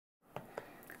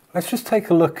Let's just take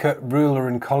a look at ruler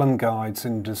and column guides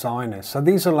in Designer. So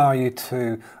these allow you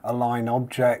to align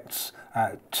objects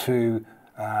to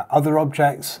other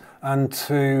objects and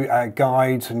to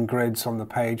guides and grids on the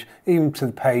page, even to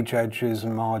the page edges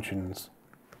and margins.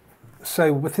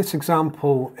 So with this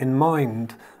example in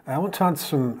mind, I want to add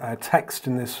some text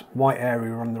in this white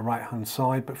area on the right hand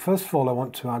side, but first of all I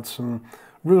want to add some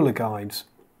ruler guides.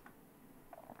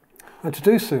 And to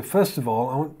do so, first of all,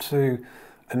 I want to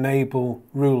enable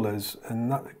rulers, and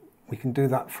that we can do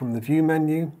that from the View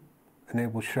menu,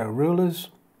 enable Show Rulers.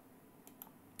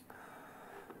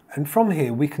 And from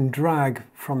here we can drag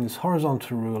from this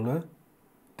horizontal ruler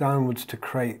downwards to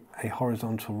create a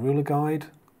horizontal ruler guide.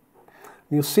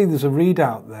 And you'll see there's a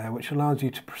readout there which allows you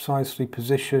to precisely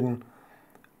position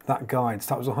that guide. So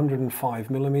that was 105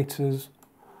 millimeters.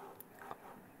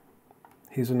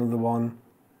 Here's another one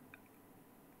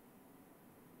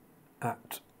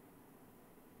at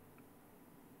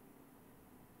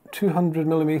 200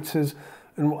 millimeters,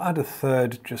 and we'll add a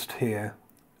third just here,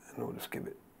 and we'll just give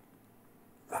it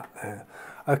that there.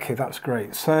 Okay, that's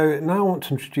great. So now I want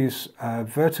to introduce a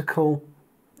vertical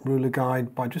ruler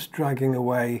guide by just dragging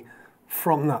away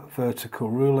from that vertical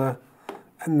ruler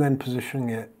and then positioning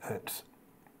it at,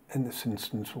 in this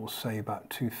instance, we'll say about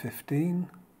 215.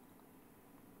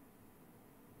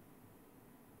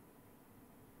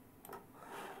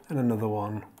 And another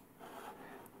one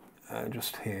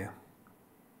just here.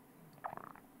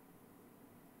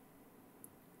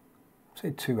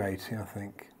 Say 280, I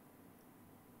think.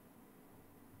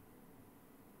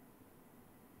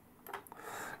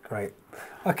 Great.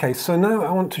 Okay, so now I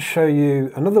want to show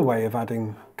you another way of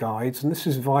adding guides, and this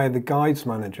is via the Guides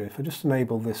Manager. If I just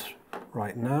enable this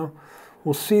right now,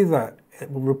 we'll see that it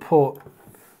will report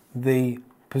the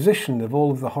position of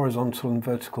all of the horizontal and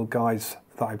vertical guides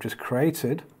that I've just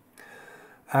created,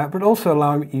 but also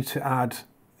allow you to add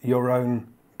your own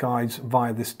guides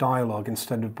via this dialog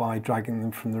instead of by dragging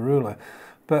them from the ruler.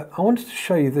 But I wanted to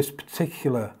show you this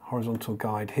particular horizontal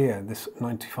guide here, this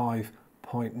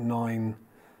 95.9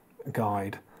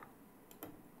 guide.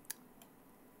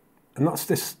 And that's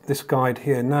this guide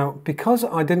here. Now, because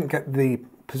I didn't get the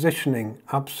positioning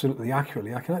absolutely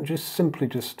accurately, I can just simply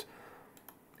just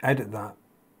edit that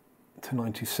to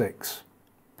 96.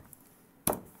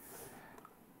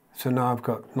 So now I've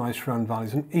got nice round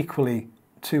values, and equally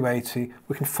 280,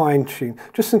 we can fine tune,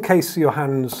 just in case your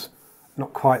hand's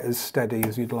not quite as steady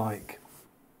as you'd like.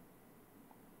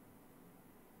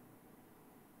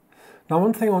 Now,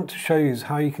 one thing I want to show you is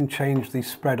how you can change the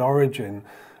spread origin,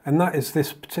 and that is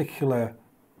this particular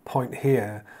point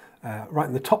here, right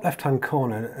in the top left hand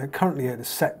corner. Currently it's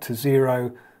set to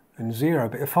 0 and 0,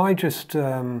 but if I just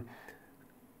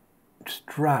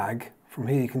drag from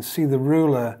here, you can see the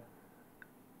ruler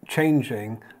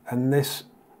changing and this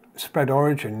spread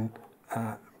origin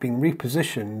being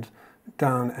repositioned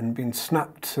down and being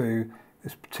snapped to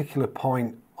this particular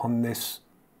point on this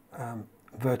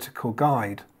vertical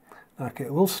guide. Okay,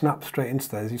 it will snap straight into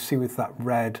there, as you see with that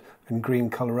red and green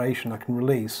coloration. I can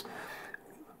release.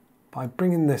 By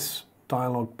bringing this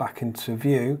dialog back into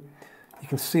view, you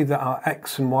can see that our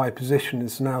X and Y position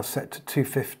is now set to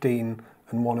 215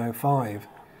 and 105.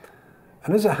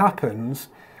 And as it happens,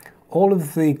 all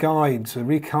of the guides are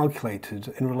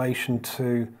recalculated in relation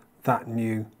to that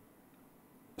new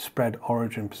spread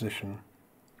origin position.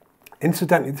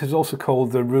 Incidentally, this is also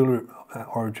called the ruler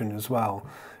origin as well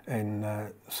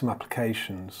in some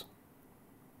applications.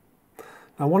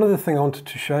 Now, one other thing I wanted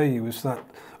to show you is that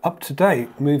up to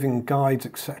date, moving guides,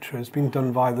 etc., has been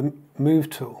done via the Move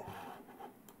tool.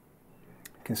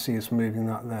 You can see us moving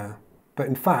that there. But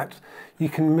in fact, you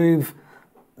can move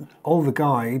all the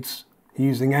guides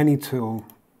using any tool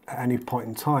at any point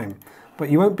in time. But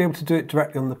you won't be able to do it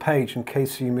directly on the page in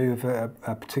case you move a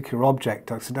particular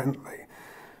object accidentally.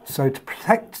 So to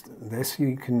protect this,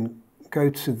 you can go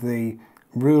to the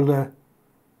ruler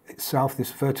itself,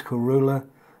 this vertical ruler,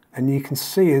 and you can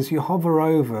see as you hover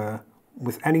over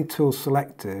with any tool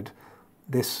selected,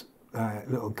 this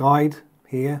little guide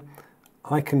here,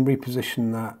 I can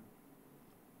reposition that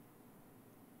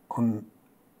on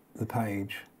the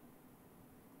page.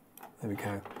 There we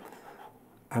go.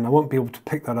 And I won't be able to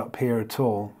pick that up here at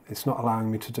all. It's not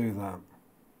allowing me to do that.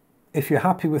 If you're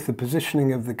happy with the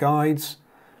positioning of the guides,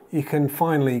 you can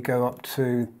finally go up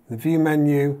to the View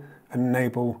menu and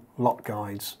enable Lock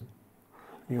Guides.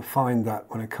 You'll find that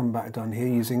when I come back down here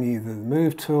using either the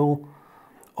Move tool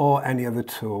or any other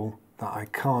tool that I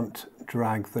can't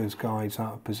drag those guides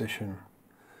out of position.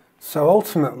 So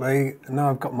ultimately, now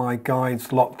I've got my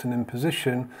guides locked and in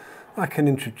position, I can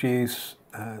introduce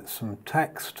some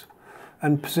text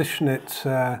and position it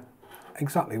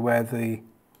exactly where the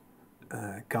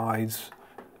guides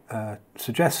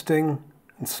suggesting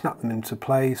and snap them into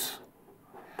place.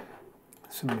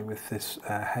 Similarly with this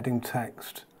heading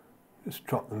text, just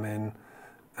drop them in,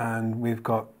 and we've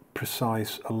got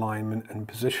precise alignment and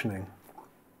positioning.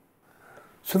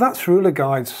 So that's ruler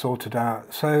guides sorted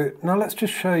out. So now let's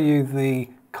just show you the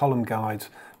column guides.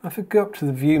 Now if we go up to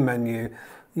the view menu,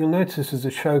 you'll notice there's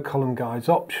a show column guides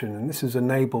option, and this is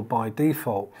enabled by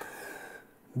default.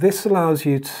 This allows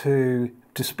you to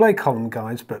display column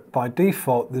guides, but by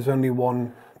default there's only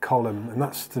one column, and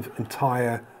that's the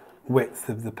entire width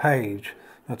of the page.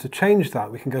 Now to change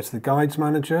that, we can go to the Guides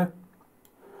Manager,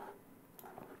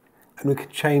 and we can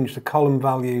change the column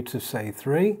value to say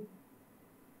 3.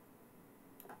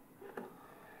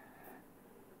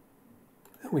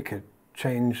 And we could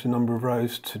change the number of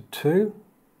rows to 2,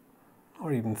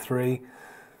 or even 3.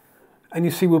 And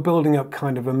you see we're building up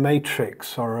kind of a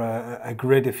matrix, or a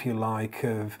grid, if you like,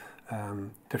 of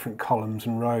different columns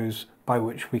and rows by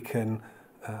which we can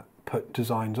put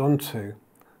designs onto.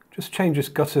 Just change this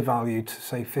gutter value to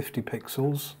say 50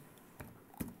 pixels.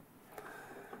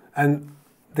 And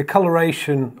the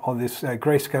coloration of this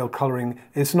grayscale colouring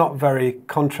is not very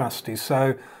contrasty,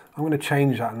 so I'm going to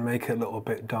change that and make it a little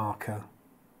bit darker.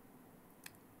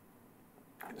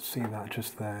 You can see that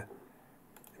just there.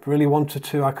 If I really wanted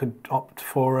to, I could opt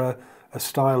for a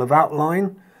style of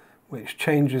outline, which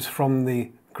changes from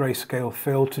the grayscale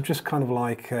fill to just kind of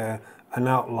like an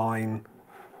outline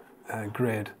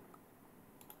grid.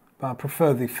 But I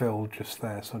prefer the fill just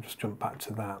there, so I'll just jump back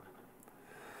to that.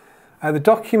 The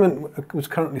document was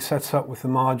currently set up with a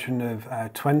margin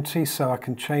of 20, so I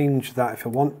can change that if I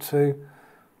want to,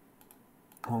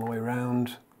 all the way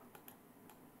around,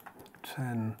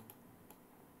 10,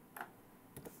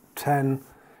 10,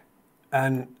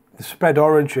 and the spread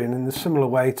origin, in a similar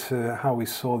way to how we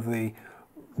saw the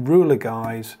ruler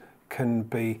guides, can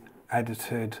be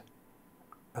edited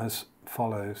as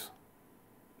follows.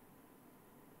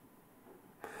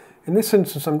 In this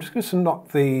instance, I'm just going to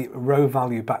knock the row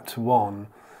value back to 1.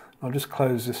 I'll just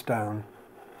close this down.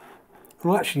 And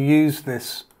we'll actually use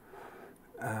this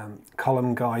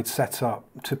column guide setup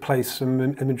to place some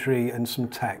imagery and some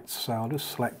text. So I'll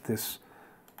just select this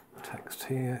text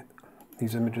here,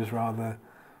 these images rather,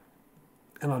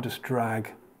 and I'll just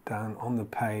drag down on the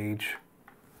page.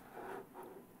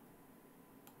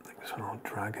 So I'll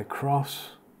drag across,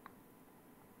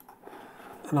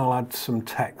 and I'll add some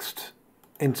text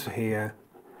into here.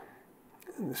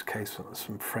 In this case,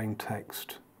 some frame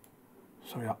text,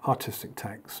 sorry, artistic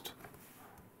text.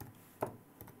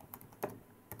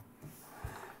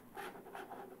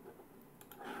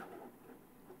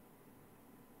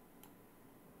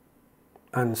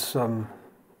 And some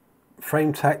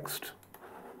frame text.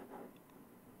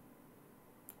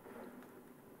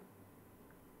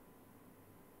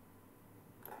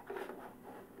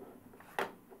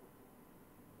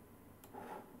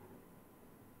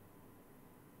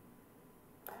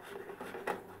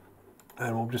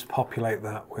 And we'll just populate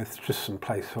that with just some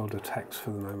placeholder text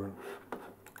for the moment.